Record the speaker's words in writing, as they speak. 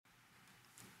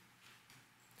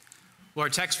Well, our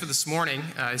text for this morning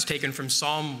is taken from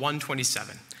Psalm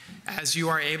 127. As you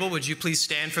are able, would you please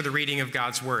stand for the reading of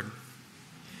God's word?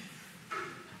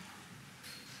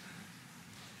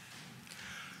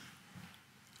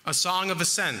 A song of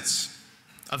ascents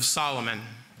of Solomon.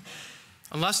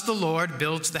 Unless the Lord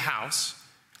builds the house,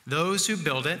 those who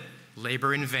build it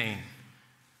labor in vain.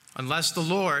 Unless the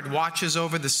Lord watches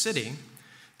over the city,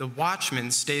 the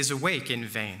watchman stays awake in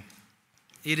vain.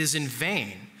 It is in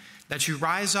vain that you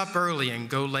rise up early and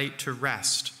go late to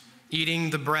rest, eating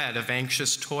the bread of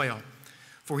anxious toil,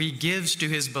 for he gives to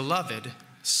his beloved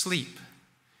sleep.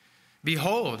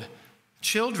 Behold,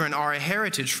 children are a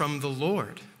heritage from the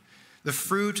Lord. The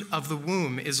fruit of the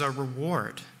womb is a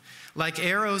reward. Like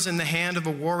arrows in the hand of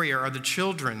a warrior are the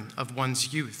children of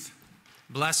one's youth.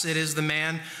 Blessed is the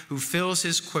man who fills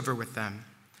his quiver with them.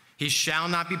 He shall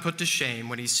not be put to shame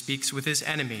when he speaks with his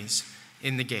enemies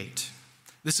in the gate.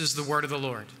 This is the word of the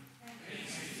Lord.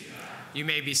 You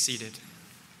may be seated.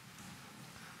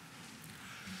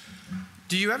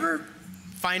 Do you ever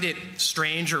find it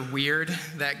strange or weird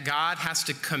that God has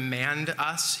to command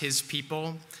us, his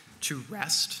people, to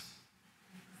rest?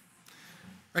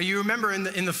 Or you remember in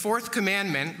the fourth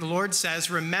commandment, the Lord says,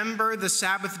 remember the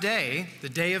Sabbath day, the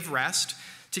day of rest,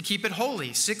 to keep it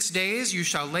holy. 6 days you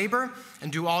shall labor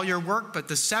and do all your work, but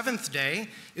the seventh day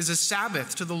is a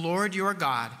Sabbath to the Lord your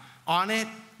God. On it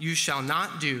you shall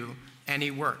not do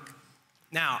any work.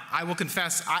 Now, I will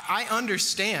confess, I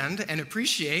understand and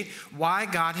appreciate why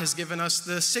God has given us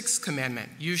the sixth commandment,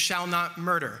 you shall not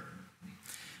murder.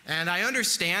 And I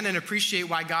understand and appreciate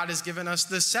why God has given us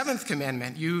the seventh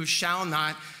commandment, you shall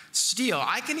not steal.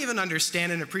 I can even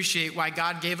understand and appreciate why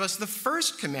God gave us the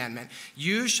first commandment,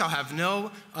 you shall have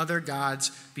no other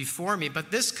gods before me.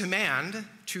 But this command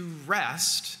to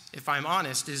rest, if I'm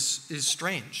honest, is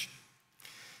strange.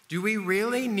 Do we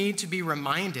really need to be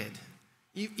reminded,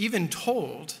 even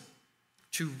told,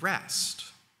 to rest?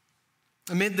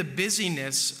 Amid the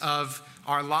busyness of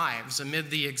our lives, amid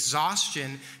the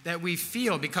exhaustion that we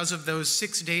feel because of those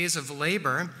 6 days of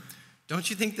labor, don't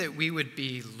you think that we would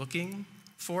be looking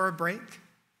for a break?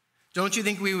 Don't you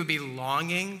think we would be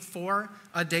longing for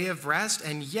a day of rest?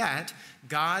 And yet,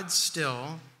 God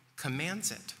still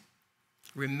commands it.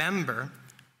 Remember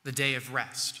the day of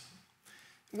rest.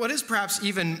 What is perhaps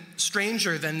even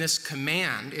stranger than this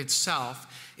command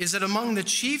itself is that among the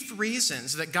chief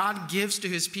reasons that God gives to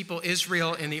his people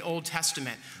Israel in the Old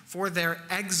Testament for their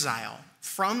exile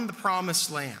from the promised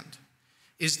land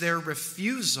is their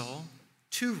refusal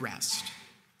to rest.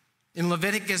 In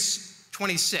Leviticus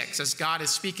 26, as God is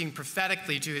speaking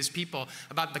prophetically to his people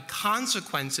about the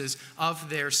consequences of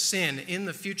their sin in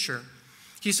the future,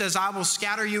 he says, I will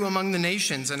scatter you among the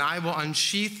nations, and I will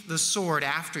unsheath the sword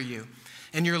after you.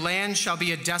 And your land shall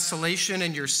be a desolation,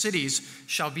 and your cities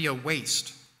shall be a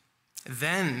waste.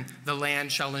 Then the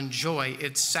land shall enjoy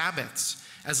its Sabbaths,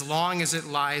 as long as it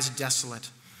lies desolate.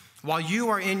 While you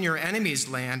are in your enemy's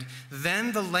land,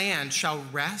 then the land shall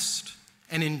rest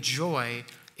and enjoy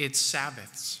its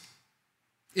Sabbaths.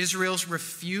 Israel's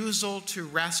refusal to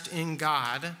rest in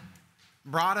God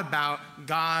brought about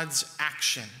God's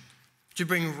action to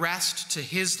bring rest to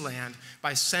his land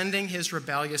by sending his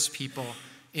rebellious people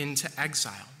into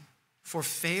exile for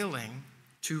failing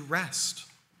to rest.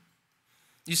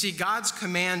 You see, God's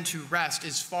command to rest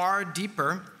is far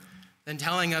deeper than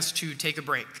telling us to take a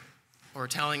break or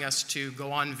telling us to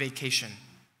go on vacation.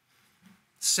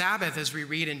 Sabbath, as we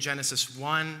read in Genesis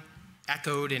 1,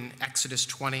 echoed in Exodus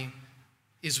 20,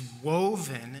 is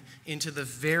woven into the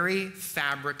very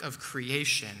fabric of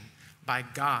creation by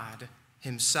God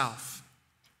himself.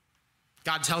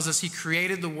 God tells us he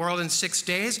created the world in 6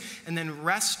 days and then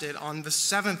rested on the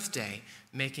seventh day,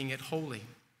 making it holy.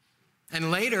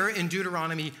 And later in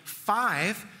Deuteronomy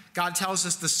 5, God tells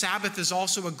us the Sabbath is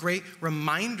also a great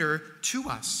reminder to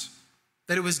us,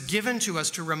 that it was given to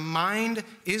us to remind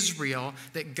Israel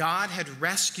that God had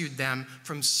rescued them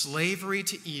from slavery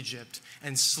to Egypt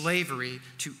and slavery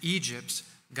to Egypt's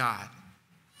God.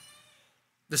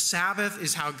 The Sabbath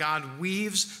is how God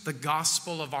weaves the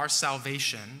gospel of our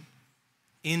salvation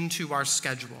into our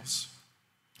schedules.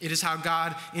 It is how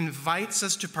God invites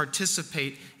us to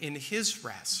participate in his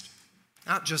rest,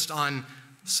 not just on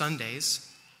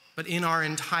Sundays, but in our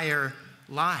entire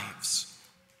lives.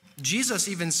 Jesus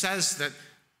even says that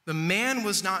the man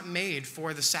was not made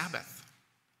for the Sabbath.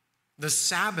 The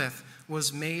Sabbath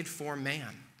was made for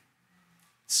man.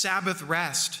 Sabbath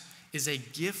rest is a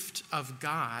gift of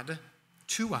God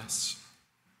to us.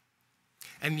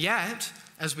 And yet,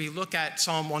 as we look at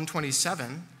Psalm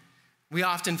 127, we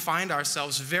often find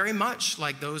ourselves very much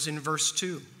like those in verse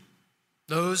 2.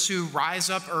 Those who rise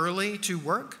up early to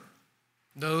work,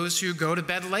 those who go to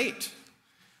bed late,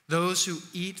 those who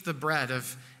eat the bread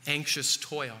of anxious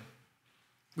toil.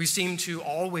 We seem to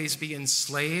always be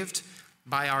enslaved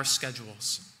by our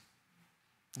schedules,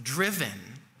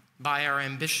 driven by our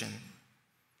ambition,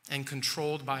 and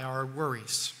controlled by our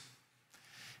worries.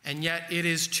 And yet it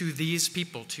is to these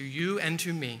people, to you and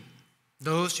to me,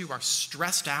 those who are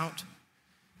stressed out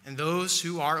and those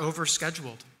who are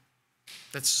overscheduled,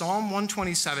 that Psalm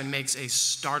 127 makes a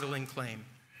startling claim.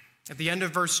 At the end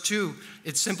of verse 2,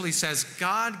 it simply says,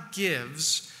 God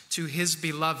gives to his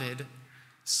beloved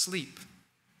sleep,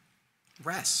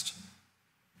 rest.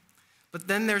 But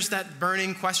then there's that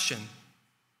burning question,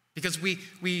 because we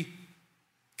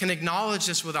can acknowledge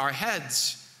this with our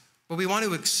heads, but we want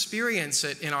to experience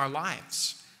it in our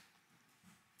lives.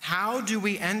 How do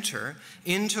we enter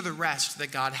into the rest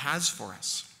that God has for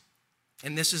us?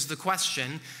 And this is the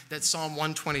question that Psalm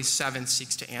 127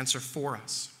 seeks to answer for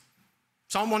us.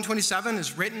 Psalm 127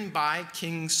 is written by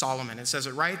King Solomon. It says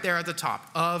it right there at the top,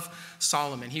 of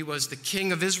Solomon. He was the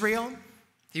king of Israel.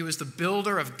 He was the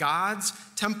builder of God's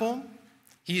temple.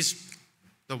 He's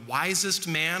the wisest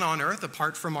man on earth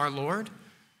apart from our Lord,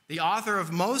 the author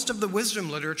of most of the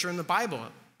wisdom literature in the Bible,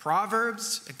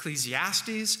 Proverbs,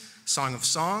 Ecclesiastes, Song of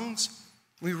Songs.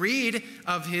 We read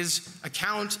of his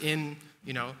account in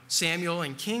Samuel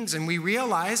and Kings, and we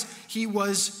realize he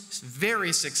was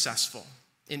very successful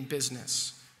in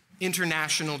business,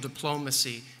 international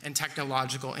diplomacy, and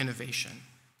technological innovation.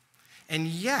 And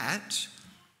yet,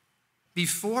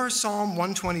 before Psalm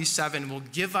 127 will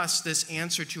give us this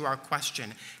answer to our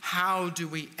question, how do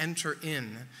we enter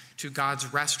in to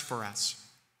God's rest for us?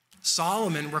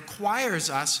 Solomon requires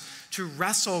us to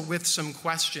wrestle with some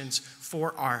questions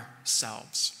for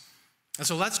ourselves. And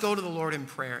so let's go to the Lord in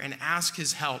prayer and ask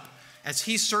his help as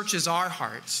he searches our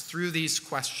hearts through these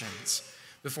questions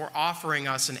before offering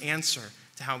us an answer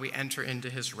to how we enter into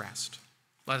his rest.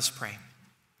 Let us pray.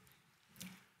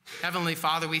 Heavenly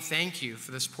Father, we thank you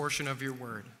for this portion of your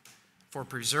word, for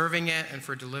preserving it and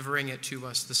for delivering it to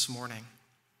us this morning.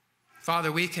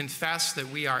 Father, we confess that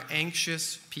we are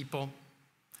anxious people,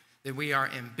 that we are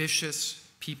ambitious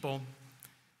people,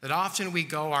 that often we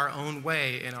go our own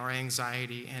way in our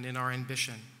anxiety and in our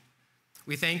ambition.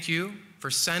 We thank you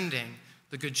for sending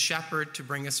the Good Shepherd to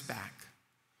bring us back,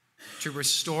 to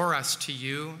restore us to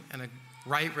you and a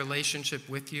right relationship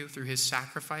with you through his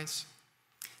sacrifice.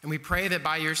 And we pray that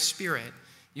by your Spirit,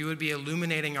 you would be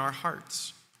illuminating our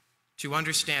hearts to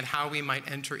understand how we might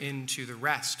enter into the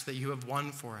rest that you have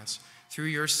won for us through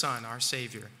your Son, our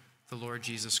Savior, the Lord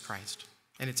Jesus Christ.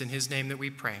 And it's in his name that we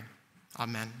pray.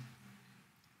 Amen.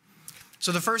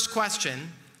 So the first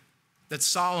question that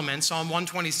Solomon, Psalm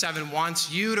 127,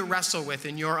 wants you to wrestle with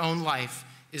in your own life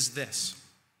is this: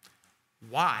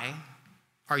 why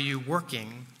are you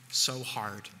working so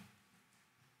hard?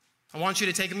 I want you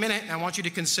to take a minute and I want you to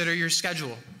consider your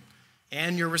schedule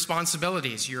and your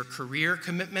responsibilities, your career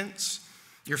commitments,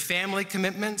 your family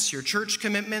commitments, your church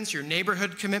commitments, your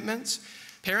neighborhood commitments.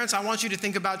 Parents, I want you to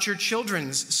think about your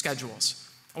children's schedules.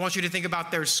 I want you to think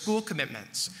about their school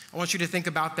commitments. I want you to think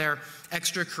about their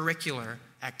extracurricular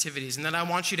activities. And then I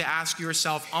want you to ask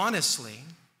yourself honestly,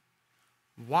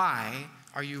 why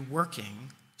are you working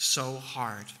so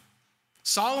hard?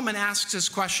 Solomon asks this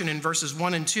question in verses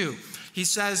 1 and 2. He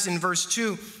says in verse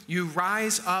 2, you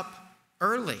rise up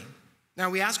early. Now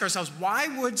we ask ourselves, why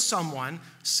would someone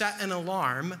set an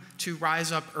alarm to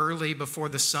rise up early before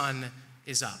the sun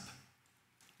is up?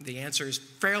 The answer is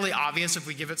fairly obvious if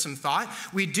we give it some thought.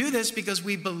 We do this because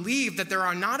we believe that there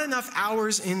are not enough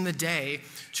hours in the day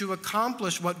to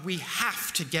accomplish what we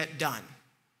have to get done.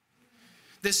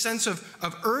 This sense of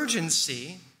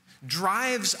urgency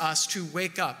drives us to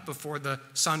wake up before the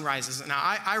sun rises. Now,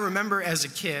 I remember as a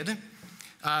kid,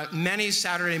 many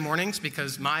Saturday mornings,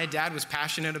 because my dad was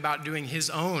passionate about doing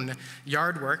his own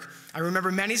yard work. I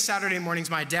remember many Saturday mornings,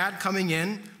 my dad coming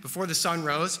in before the sun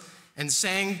rose and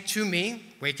saying to me,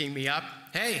 waking me up,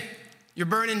 hey, you're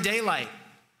burning daylight.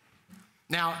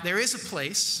 Now, there is a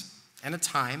place and a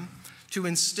time to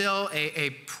instill a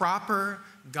proper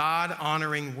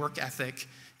God-honoring work ethic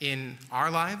in our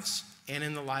lives and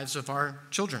in the lives of our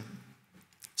children.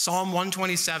 Psalm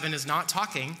 127 is not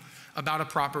talking about a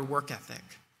proper work ethic.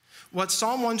 What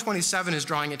Psalm 127 is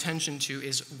drawing attention to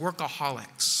is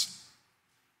workaholics,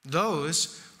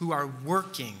 those who are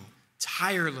working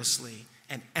tirelessly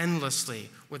and endlessly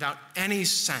without any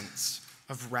sense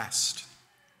of rest.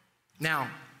 Now,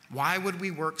 why would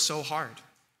we work so hard?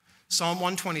 Psalm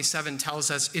 127 tells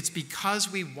us it's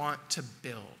because we want to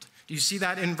build. Do you see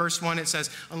that in verse 1? It says,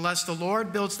 unless the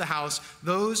Lord builds the house,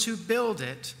 those who build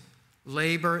it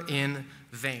labor in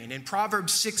vain. In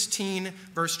Proverbs 16,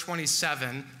 verse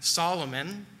 27,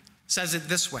 Solomon says it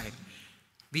this way: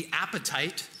 the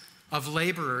appetite of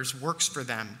laborers works for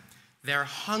them. Their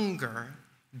hunger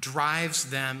drives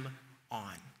them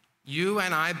on. You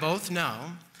and I both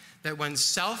know that when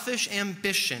selfish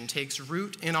ambition takes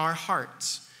root in our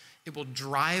hearts, it will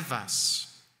drive us.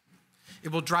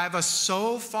 It will drive us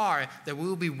so far that we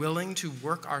will be willing to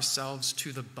work ourselves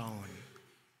to the bone.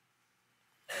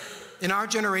 In our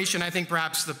generation, I think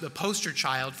perhaps the poster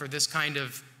child for this kind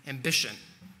of ambition,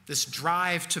 this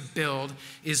drive to build,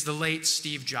 is the late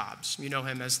Steve Jobs. You know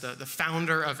him as the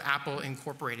founder of Apple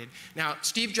Incorporated. Now,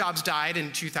 Steve Jobs died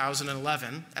in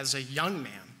 2011 as a young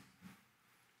man.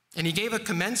 And he gave a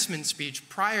commencement speech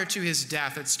prior to his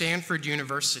death at Stanford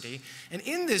University. And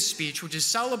in this speech, which is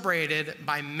celebrated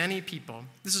by many people,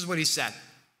 this is what he said: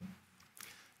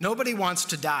 "Nobody wants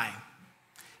to die.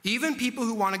 Even people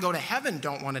who want to go to heaven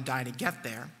don't want to die to get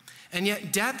there. And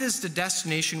yet death is the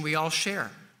destination we all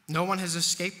share. No one has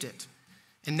escaped it.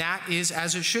 And that is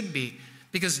as it should be,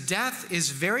 because death is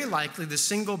very likely the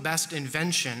single best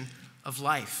invention of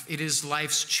life. It is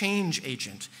life's change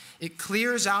agent. It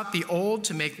clears out the old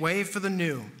to make way for the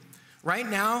new. Right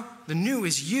now, the new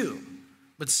is you.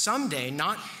 But someday,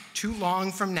 not too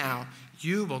long from now,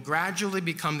 you will gradually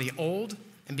become the old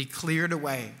and be cleared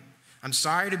away. I'm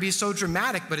sorry to be so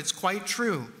dramatic, but it's quite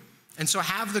true. And so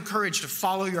have the courage to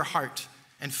follow your heart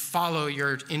and follow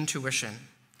your intuition.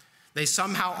 They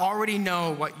somehow already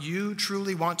know what you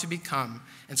truly want to become,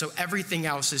 and so everything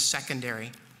else is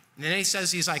secondary." And then he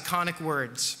says these iconic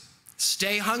words: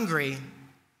 "Stay hungry,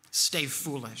 stay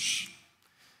foolish."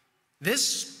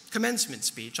 This commencement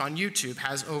speech on YouTube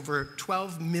has over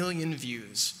 12 million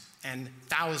views and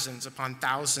thousands upon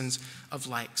thousands of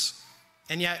likes.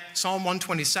 And yet, Psalm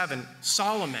 127,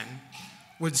 Solomon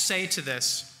would say to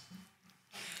this: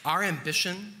 our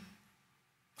ambition,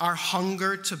 our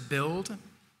hunger to build,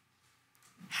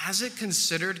 has it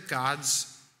considered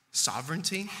God's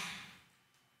sovereignty?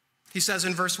 He says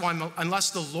in verse 1,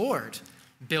 "Unless the Lord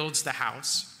builds the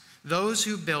house, those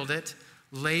who build it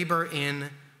labor in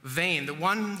vain." The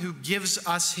one who gives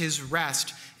us his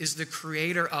rest is the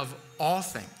creator of all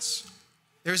things.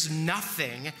 There's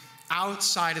nothing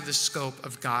outside of the scope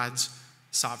of God's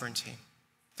sovereignty.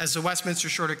 As the Westminster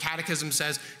Shorter Catechism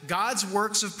says, God's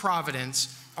works of providence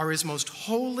are his most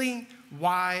holy,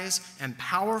 wise, and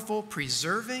powerful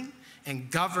preserving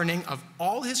and governing of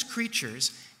all his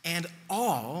creatures and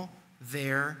all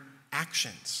their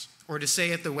actions. Or to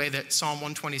say it the way that Psalm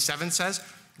 127 says,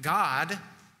 God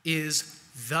is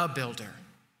the builder.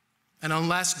 And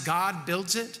unless God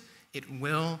builds it, it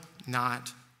will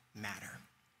not matter.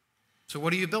 So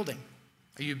what are you building?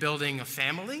 Are you building a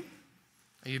family?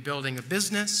 Are you building a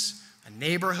business, a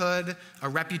neighborhood, a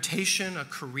reputation, a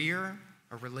career,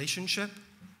 a relationship?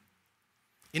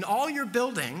 In all your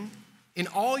building, in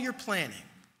all your planning,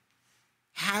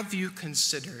 have you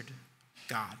considered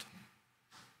God?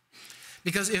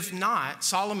 Because if not,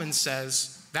 Solomon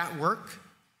says that work,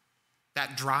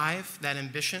 that drive, that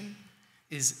ambition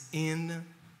is in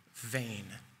vain.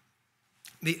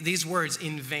 These words,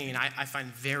 in vain, I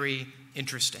find very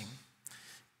interesting.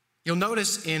 You'll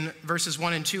notice in verses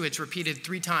 1 and 2, it's repeated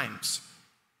 3 times.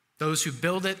 Those who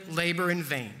build it labor in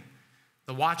vain.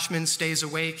 The watchman stays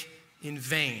awake in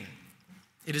vain.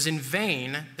 It is in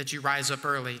vain that you rise up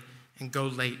early and go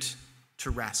late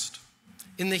to rest.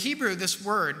 In the Hebrew, this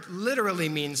word literally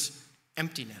means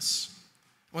emptiness.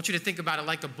 I want you to think about it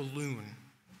like a balloon,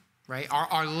 right?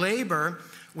 Our labor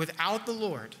without the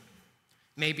Lord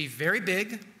may be very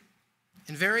big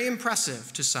and very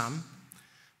impressive to some,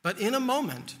 but in a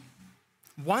moment,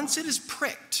 once it is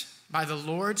pricked by the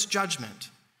Lord's judgment,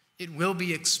 it will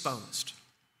be exposed.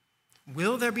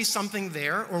 Will there be something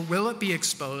there, or will it be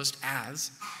exposed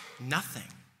as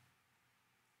nothing?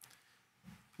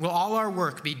 Will all our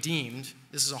work be deemed,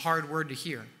 this is a hard word to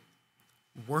hear,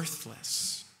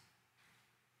 worthless?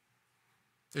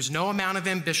 There's no amount of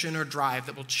ambition or drive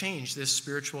that will change this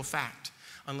spiritual fact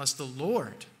unless the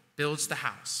Lord builds the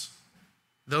house.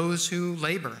 Those who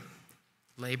labor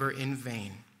in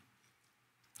vain,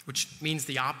 which means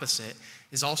the opposite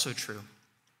is also true.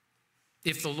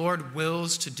 If the Lord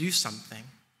wills to do something,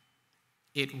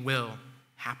 it will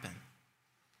happen.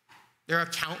 There are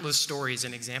countless stories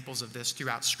and examples of this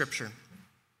throughout Scripture.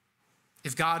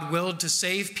 If God willed to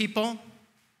save people,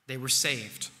 they were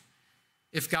saved.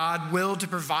 If God willed to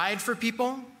provide for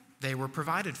people, they were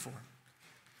provided for.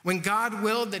 When God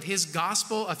willed that his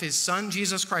gospel of his Son,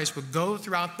 Jesus Christ, would go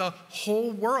throughout the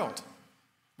whole world,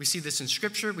 we see this in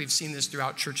Scripture, we've seen this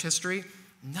throughout church history,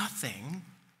 nothing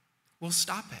will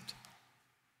stop it.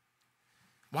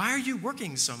 Why are you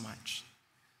working so much?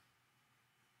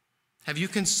 Have you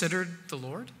considered the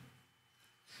Lord?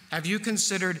 Have you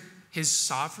considered his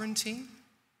sovereignty?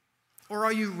 Or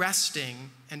are you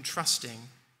resting and trusting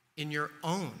in your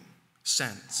own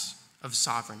sense of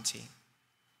sovereignty?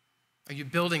 Are you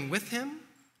building with him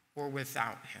or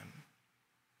without him?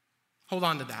 Hold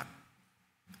on to that.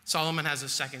 Solomon has a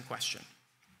second question.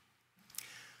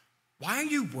 Why are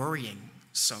you worrying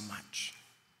so much?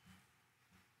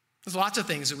 There's lots of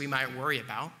things that we might worry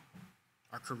about.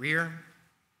 Our career,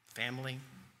 family,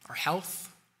 our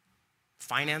health,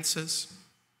 finances,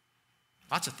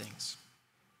 lots of things.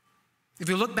 If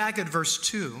you look back at verse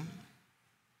 2,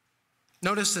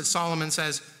 notice that Solomon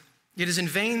says, "It is in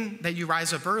vain that you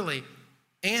rise up early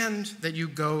and that you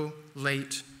go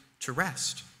late to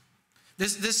rest."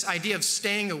 This idea of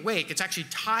staying awake, it's actually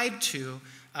tied to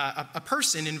a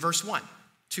person in verse 1,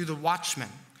 to the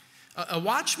watchman. A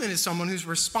watchman is someone who's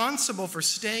responsible for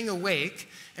staying awake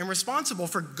and responsible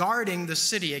for guarding the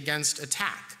city against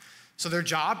attack. So their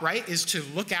job, right, is to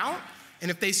look out, and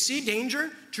if they see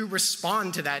danger, to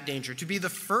respond to that danger, to be the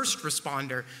first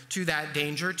responder to that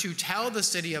danger, to tell the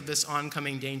city of this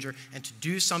oncoming danger, and to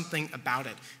do something about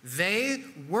it. They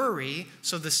worry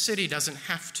so the city doesn't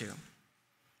have to.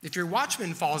 If your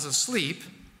watchman falls asleep,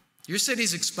 your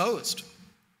city's exposed.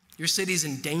 Your city's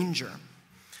in danger.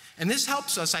 And this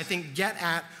helps us, I think, get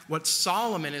at what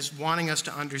Solomon is wanting us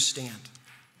to understand.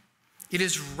 It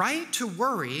is right to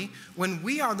worry when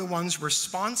we are the ones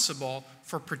responsible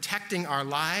for protecting our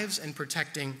lives and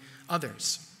protecting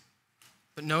others.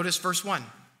 But notice verse 1.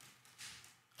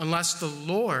 Unless the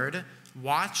Lord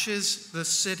watches the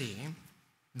city,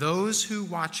 those who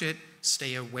watch it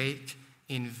stay awake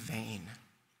in vain.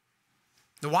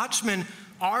 The watchmen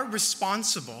are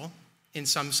responsible, in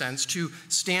some sense, to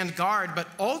stand guard, but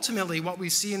ultimately what we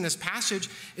see in this passage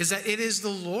is that it is the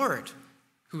Lord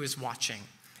who is watching.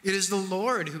 It is the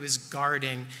Lord who is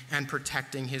guarding and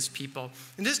protecting his people.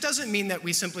 And this doesn't mean that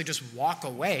we simply just walk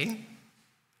away,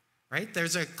 right?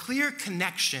 There's a clear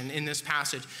connection in this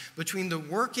passage between the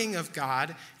working of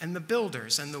God and the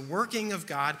builders, and the working of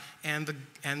God and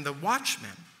the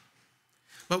watchmen.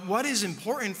 But what is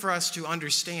important for us to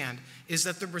understand is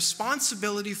that the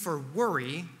responsibility for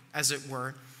worry, as it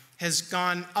were, has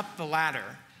gone up the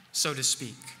ladder, so to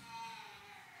speak.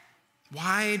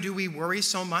 Why do we worry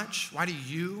so much? Why do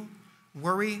you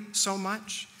worry so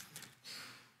much?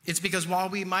 It's because while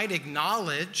we might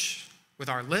acknowledge with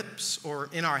our lips or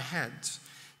in our heads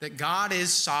that God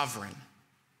is sovereign,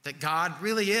 that God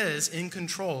really is in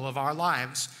control of our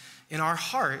lives, in our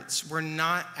hearts, we're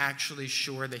not actually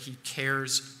sure that he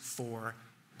cares for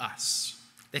us,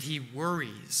 that he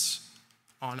worries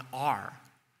on our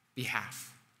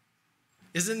behalf.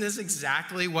 Isn't this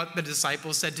exactly what the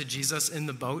disciples said to Jesus in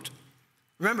the boat?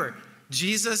 Remember,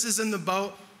 Jesus is in the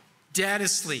boat, dead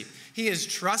asleep. He is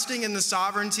trusting in the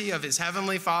sovereignty of his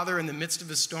heavenly Father in the midst of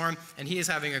a storm, and he is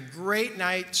having a great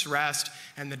night's rest,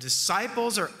 and the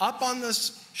disciples are up on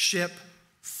this ship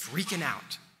freaking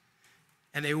out.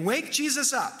 And they wake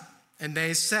Jesus up, and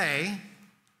they say,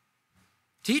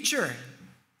 "Teacher,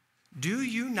 do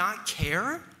you not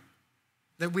care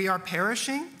that we are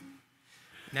perishing?"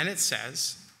 And then it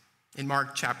says in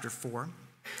Mark chapter 4,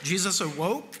 Jesus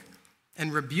awoke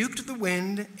and rebuked the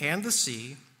wind and the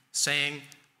sea, saying,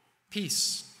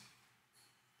 "Peace,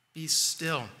 be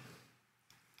still."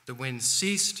 The wind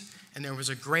ceased, and there was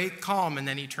a great calm. And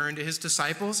then he turned to his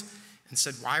disciples and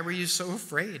said, "Why were you so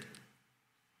afraid?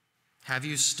 Have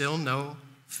you still no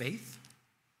faith?"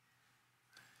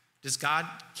 Does God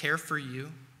care for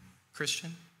you,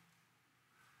 Christian?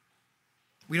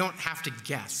 We don't have to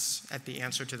guess at the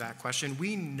answer to that question.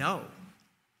 We know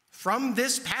from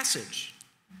this passage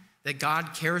that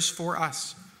God cares for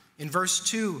us. In verse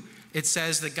 2, it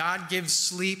says that God gives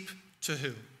sleep to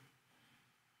who?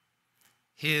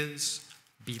 His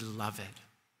beloved.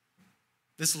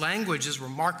 This language is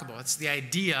remarkable. It's the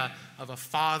idea of a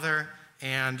father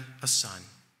and a son.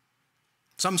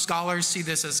 Some scholars see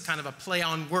this as kind of a play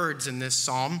on words in this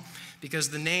psalm, because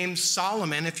the name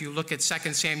Solomon, if you look at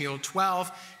 2 Samuel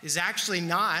 12, is actually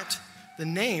not the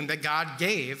name that God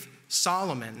gave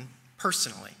Solomon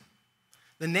personally.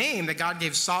 The name that God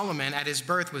gave Solomon at his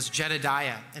birth was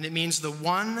Jedediah, and it means the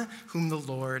one whom the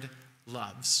Lord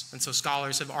loves. And so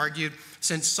scholars have argued,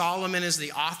 since Solomon is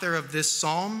the author of this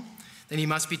psalm, then he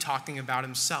must be talking about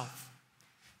himself.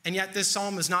 And yet this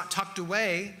psalm is not tucked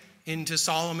away into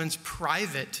Solomon's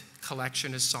private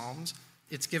collection of psalms.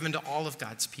 It's given to all of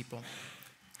God's people.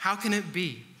 How can it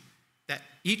be that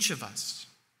each of us,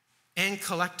 and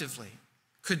collectively,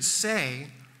 could say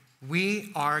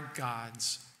we are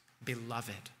God's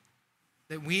beloved?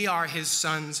 that we are his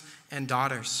sons and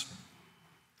daughters.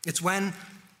 It's when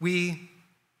we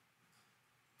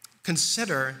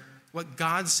consider what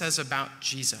God says about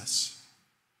Jesus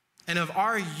and of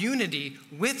our unity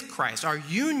with Christ, our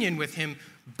union with him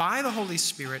by the Holy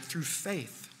Spirit through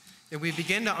faith, that we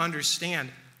begin to understand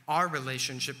our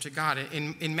relationship to God.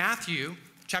 In Matthew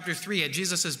chapter 3, at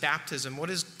Jesus' baptism, what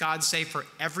does God say for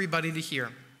everybody to hear?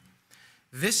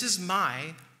 This is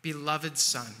my beloved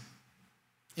Son,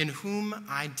 in whom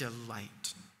I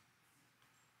delight.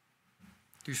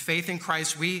 Through faith in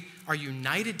Christ, we are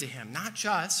united to him, not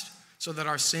just so that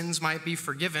our sins might be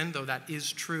forgiven, though that is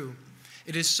true.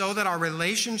 It is so that our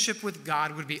relationship with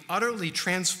God would be utterly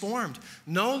transformed.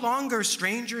 No longer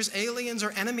strangers, aliens,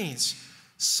 or enemies,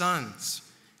 sons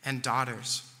and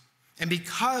daughters. And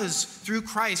because through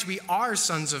Christ we are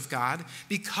sons of God,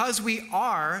 because we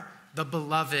are the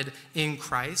beloved in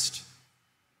Christ,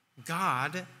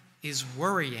 God is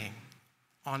worrying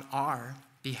on our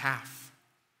behalf.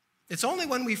 It's only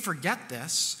when we forget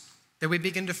this that we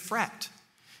begin to fret.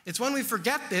 It's when we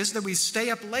forget this that we stay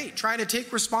up late, try to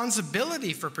take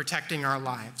responsibility for protecting our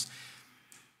lives.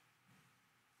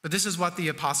 But this is what the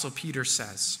Apostle Peter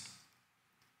says,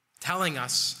 telling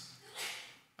us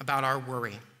about our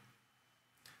worry.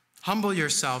 Humble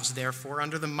yourselves, therefore,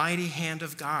 under the mighty hand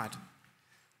of God,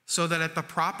 so that at the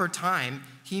proper time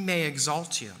he may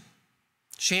exalt you,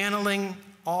 casting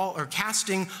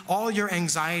all your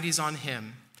anxieties on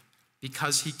him,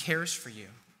 because he cares for you.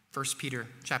 1 Peter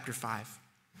chapter 5.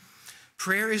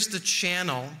 Prayer is the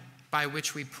channel by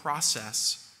which we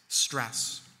process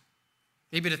stress.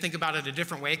 Maybe to think about it a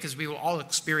different way, because we will all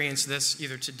experience this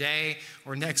either today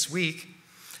or next week.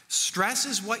 Stress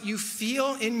is what you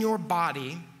feel in your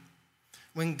body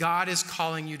when God is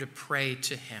calling you to pray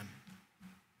to him.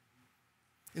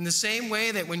 In the same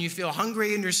way that when you feel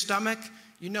hungry in your stomach,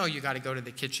 you know you got to go to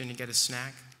the kitchen and get a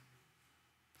snack.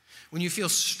 When you feel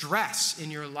stress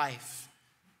in your life,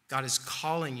 God is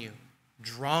calling you,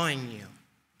 drawing you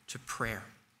to prayer.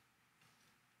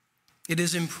 It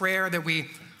is in prayer that we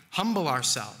humble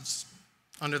ourselves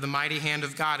under the mighty hand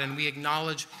of God, and we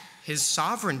acknowledge his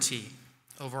sovereignty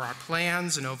over our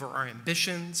plans and over our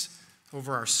ambitions,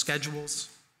 over our schedules.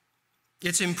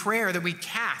 It's in prayer that we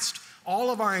cast all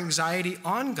of our anxiety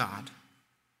on God.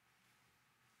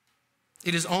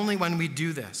 It is only when we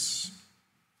do this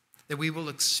that we will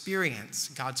experience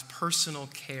God's personal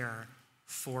care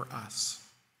for us.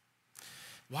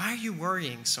 Why are you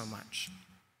worrying so much?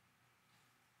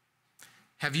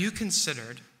 Have you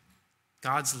considered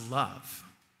God's love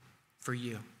for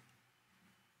you?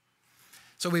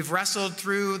 So we've wrestled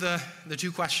through the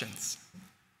two questions.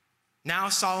 Now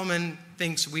Solomon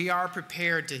thinks we are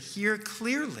prepared to hear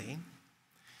clearly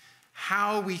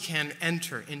how we can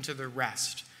enter into the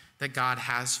rest that God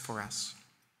has for us.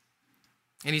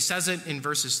 And he says it in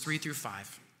verses 3 through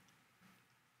 5.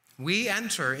 We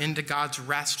enter into God's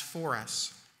rest for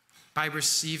us by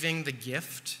receiving the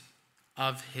gift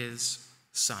of his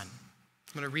Son.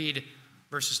 I'm going to read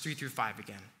verses 3 through 5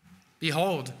 again.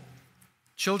 Behold,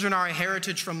 children are a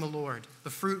heritage from the Lord, the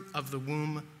fruit of the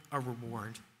womb a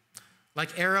reward.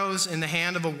 Like arrows in the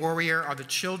hand of a warrior are the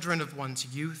children of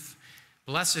one's youth.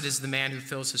 Blessed is the man who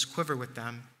fills his quiver with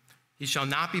them. He shall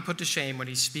not be put to shame when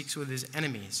he speaks with his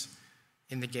enemies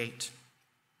in the gate.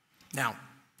 Now,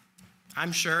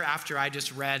 I'm sure after I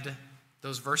just read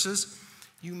those verses,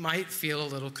 you might feel a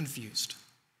little confused,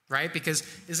 right? Because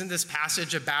isn't this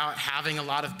passage about having a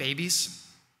lot of babies?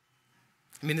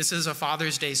 I mean, this is a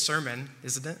Father's Day sermon,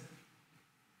 isn't it?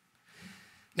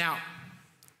 Now,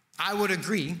 I would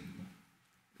agree,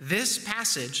 this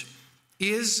passage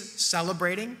is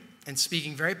celebrating and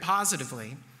speaking very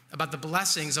positively about the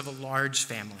blessings of a large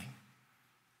family.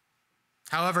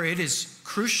 However, it is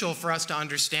crucial for us to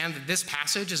understand that this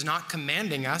passage is not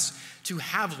commanding us to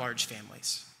have large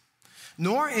families.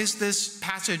 Nor is this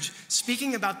passage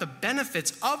speaking about the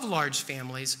benefits of large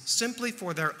families simply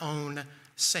for their own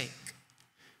sake.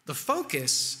 The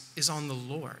focus is on the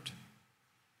Lord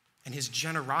and his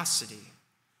generosity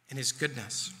and his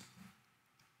goodness.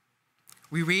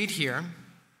 We read here,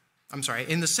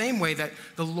 in the same way that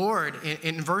the Lord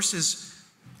in verses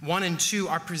 1 and 2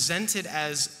 are presented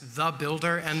as the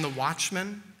builder and the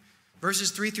watchman,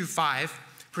 verses 3 through 5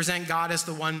 present God as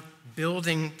the one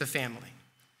building the family,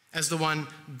 as the one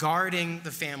guarding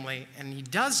the family, and he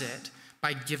does it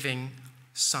by giving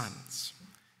sons.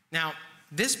 Now,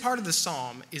 this part of the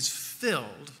psalm is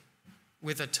filled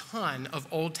with a ton of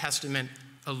Old Testament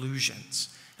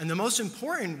allusions. And the most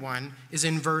important one is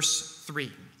in verse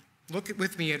 3. Look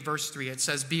with me at verse 3. It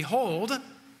says, behold,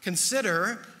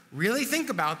 consider, really think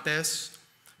about this,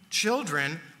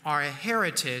 children are a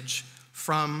heritage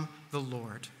from the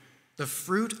Lord, the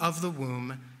fruit of the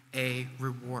womb, a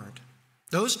reward.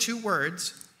 Those two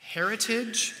words,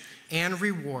 heritage and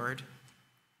reward,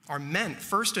 are meant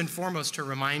first and foremost to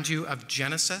remind you of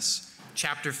Genesis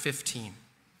chapter 15.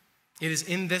 It is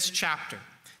in this chapter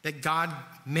that God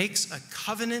makes a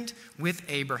covenant with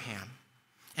Abraham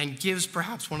and gives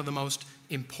perhaps one of the most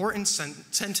important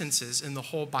sentences in the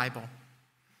whole Bible.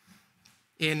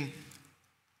 In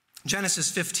Genesis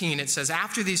 15, it says,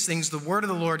 "After these things, the word of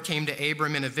the Lord came to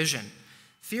Abram in a vision.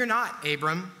 'Fear not,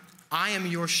 Abram, I am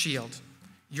your shield.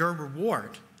 Your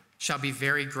reward shall be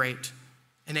very great.'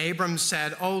 And Abram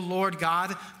said, 'O Lord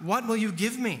God, what will you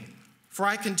give me? For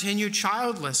I continue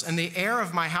childless, and the heir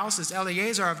of my house is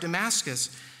Eliezer of Damascus.'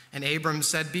 And Abram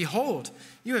said, 'Behold,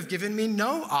 you have given me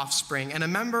no offspring, and a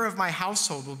member of my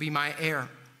household will be my heir.'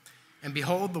 And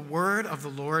behold, the word of the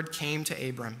Lord came to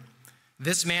Abram.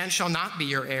 'This man shall not be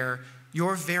your heir.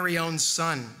 Your very own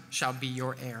son shall be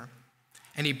your heir.'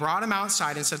 And he brought him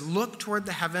outside and said, 'Look toward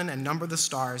the heaven and number the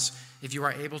stars, if you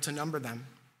are able to number them.'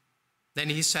 Then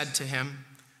he said to him,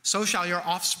 'So shall your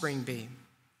offspring be.'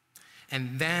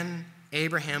 And then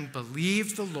Abraham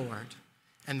believed the Lord,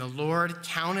 and the Lord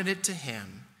counted it to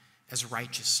him as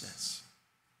righteousness."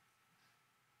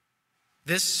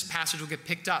 This passage will get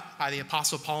picked up by the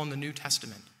Apostle Paul in the New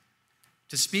Testament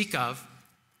to speak of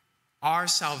our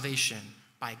salvation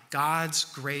by God's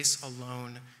grace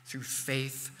alone, through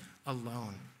faith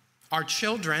alone. Our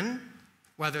children,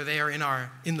 whether they are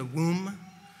in the womb,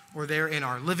 or they're in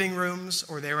our living rooms,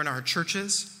 or they're in our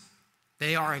churches,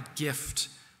 they are a gift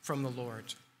from the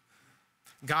Lord.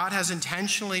 God has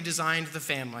intentionally designed the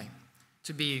family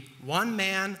to be one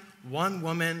man, one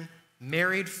woman,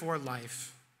 married for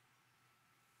life,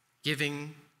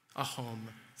 giving a home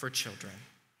for children.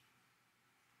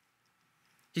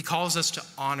 He calls us to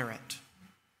honor it.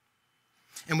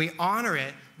 And we honor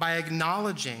it by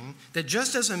acknowledging that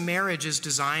just as a marriage is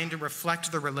designed to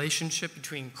reflect the relationship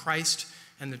between Christ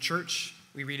and the church,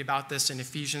 we read about this in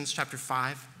Ephesians chapter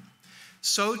 5,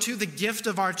 so too the gift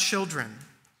of our children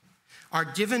are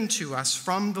given to us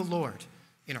from the Lord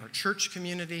in our church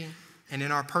community and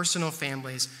in our personal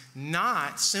families,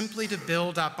 not simply to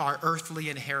build up our earthly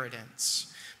inheritance,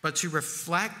 but to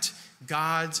reflect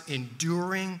God's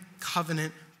enduring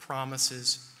covenant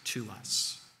promises to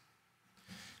us.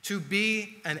 To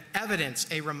be an evidence,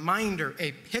 a reminder,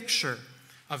 a picture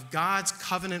of God's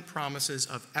covenant promises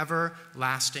of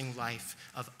everlasting life,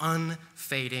 of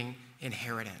unfading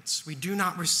inheritance. We do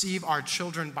not receive our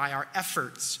children by our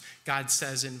efforts, God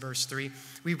says in verse 3.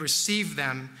 We receive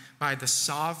them by the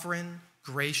sovereign,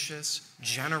 gracious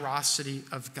generosity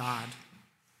of God.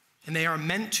 And they are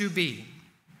meant to be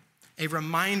a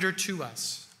reminder to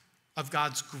us of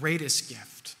God's greatest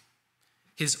gift,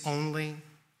 his only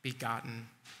begotten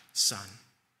Son,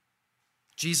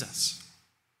 Jesus,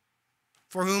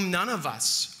 for whom none of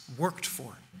us worked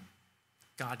for,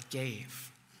 God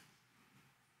gave.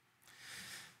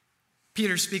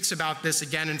 Peter speaks about this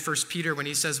again in 1 Peter when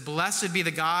he says, "Blessed be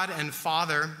the God and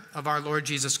Father of our Lord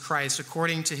Jesus Christ.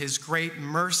 According to his great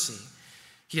mercy,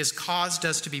 he has caused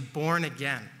us to be born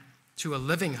again to a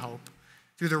living hope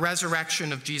through the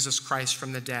resurrection of Jesus Christ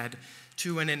from the dead,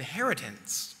 to an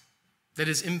inheritance that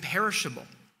is imperishable,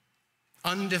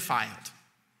 undefiled,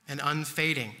 and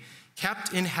unfading,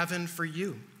 kept in heaven for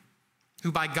you,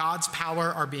 who by God's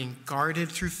power are being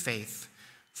guarded through faith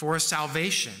for a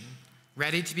salvation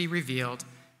ready to be revealed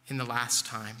in the last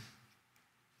time."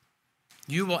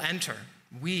 We will enter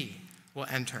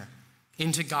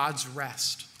into God's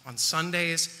rest on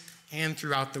Sundays and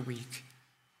throughout the week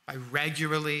by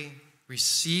regularly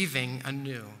receiving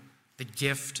anew the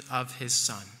gift of his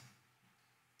Son,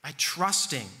 by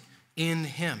trusting in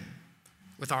him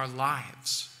with our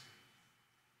lives,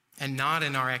 and not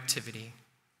in our activity,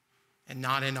 and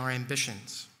not in our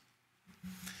ambitions.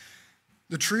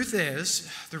 The truth is,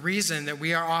 the reason that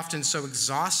we are often so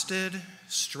exhausted,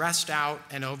 stressed out,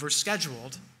 and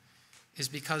overscheduled is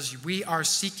because we are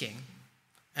seeking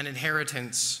an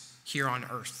inheritance here on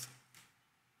earth.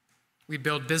 We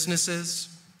build businesses,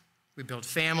 we build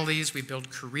families, we build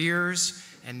careers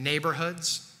and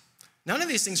neighborhoods. None of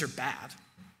these things are bad.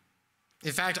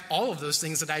 In fact, all of those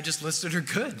things that I just listed are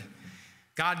good.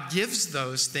 God gives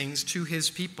those things to his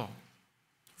people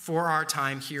for our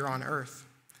time here on earth.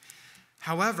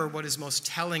 However, what is most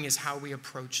telling is how we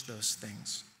approach those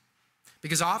things.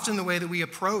 Because often the way that we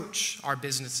approach our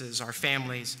businesses, our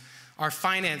families, our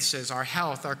finances, our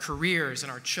health, our careers,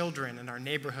 and our children and our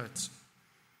neighborhoods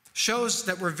shows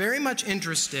that we're very much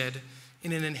interested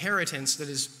in an inheritance that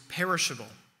is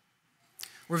perishable.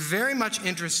 We're very much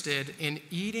interested in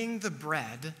eating the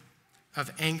bread of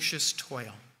anxious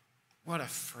toil. What a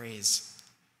phrase.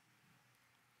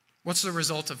 What's the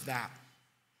result of that?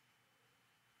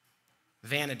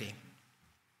 Vanity.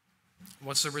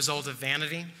 What's the result of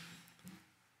vanity?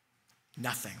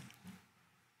 Nothing.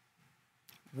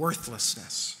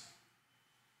 Worthlessness.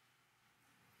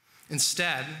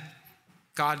 Instead,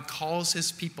 God calls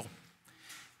his people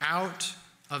out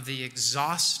of the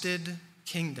exhausted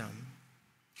kingdom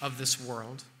of this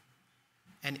world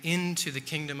and into the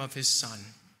kingdom of his Son,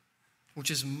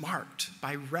 which is marked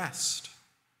by rest.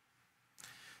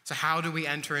 So how do we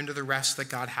enter into the rest that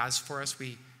God has for us?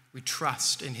 We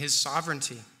trust in his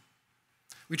sovereignty.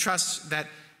 We trust that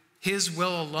his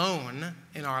will alone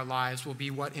in our lives will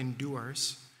be what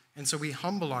endures. And so we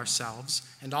humble ourselves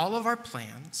and all of our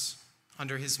plans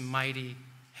under his mighty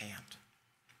hand.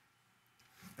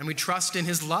 And we trust in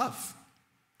his love.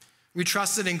 We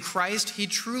trust that in Christ, he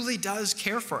truly does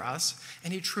care for us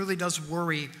and he truly does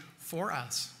worry for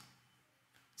us.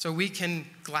 So we can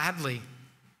gladly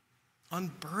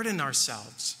unburden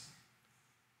ourselves.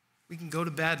 We can go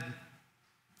to bed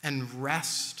and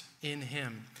rest in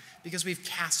him because we've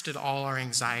casted all our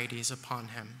anxieties upon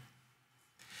him.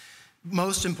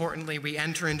 Most importantly, we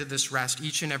enter into this rest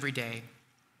each and every day,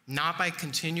 not by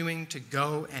continuing to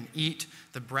go and eat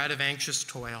the bread of anxious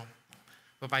toil,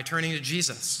 but by turning to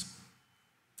Jesus,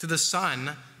 to the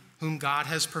Son whom God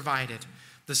has provided,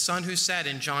 the Son who said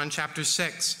in John chapter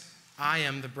 6, I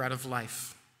am the bread of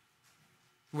life.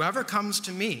 Whoever comes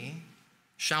to me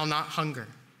shall not hunger,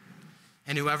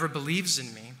 and whoever believes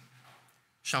in me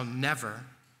shall never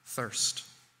thirst.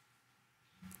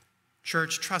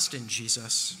 Church, trust in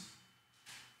Jesus.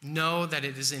 Know that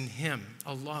it is in him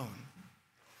alone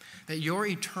that your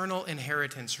eternal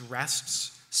inheritance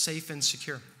rests safe and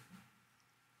secure.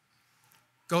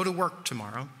 Go to work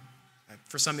tomorrow.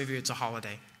 For some of you, it's a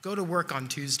holiday. Go to work on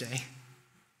Tuesday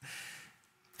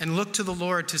and look to the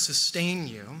Lord to sustain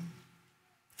you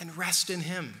and rest in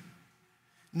him,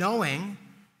 knowing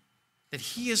that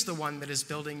he is the one that is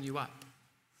building you up.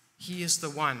 He is the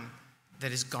one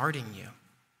that is guarding you.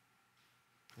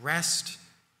 Rest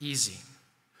easy.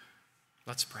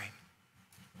 Let's pray.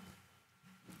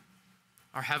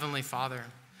 Our Heavenly Father,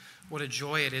 what a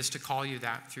joy it is to call you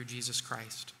that through Jesus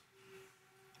Christ.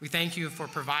 We thank you for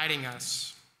providing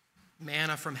us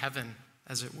manna from heaven,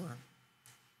 as it were.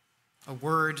 A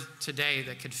word today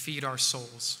that could feed our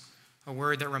souls. A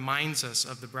word that reminds us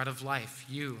of the bread of life,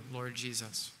 you, Lord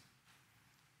Jesus.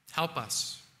 Help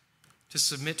us to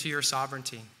submit to your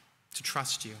sovereignty, to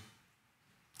trust you.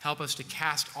 Help us to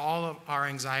cast all of our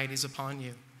anxieties upon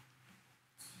you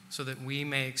so that we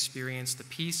may experience the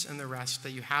peace and the rest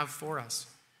that you have for us.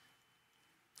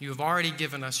 You have already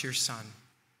given us your Son.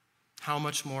 How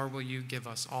much more will you give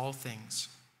us all things?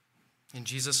 In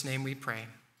Jesus' name we pray.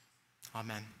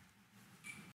 Amen.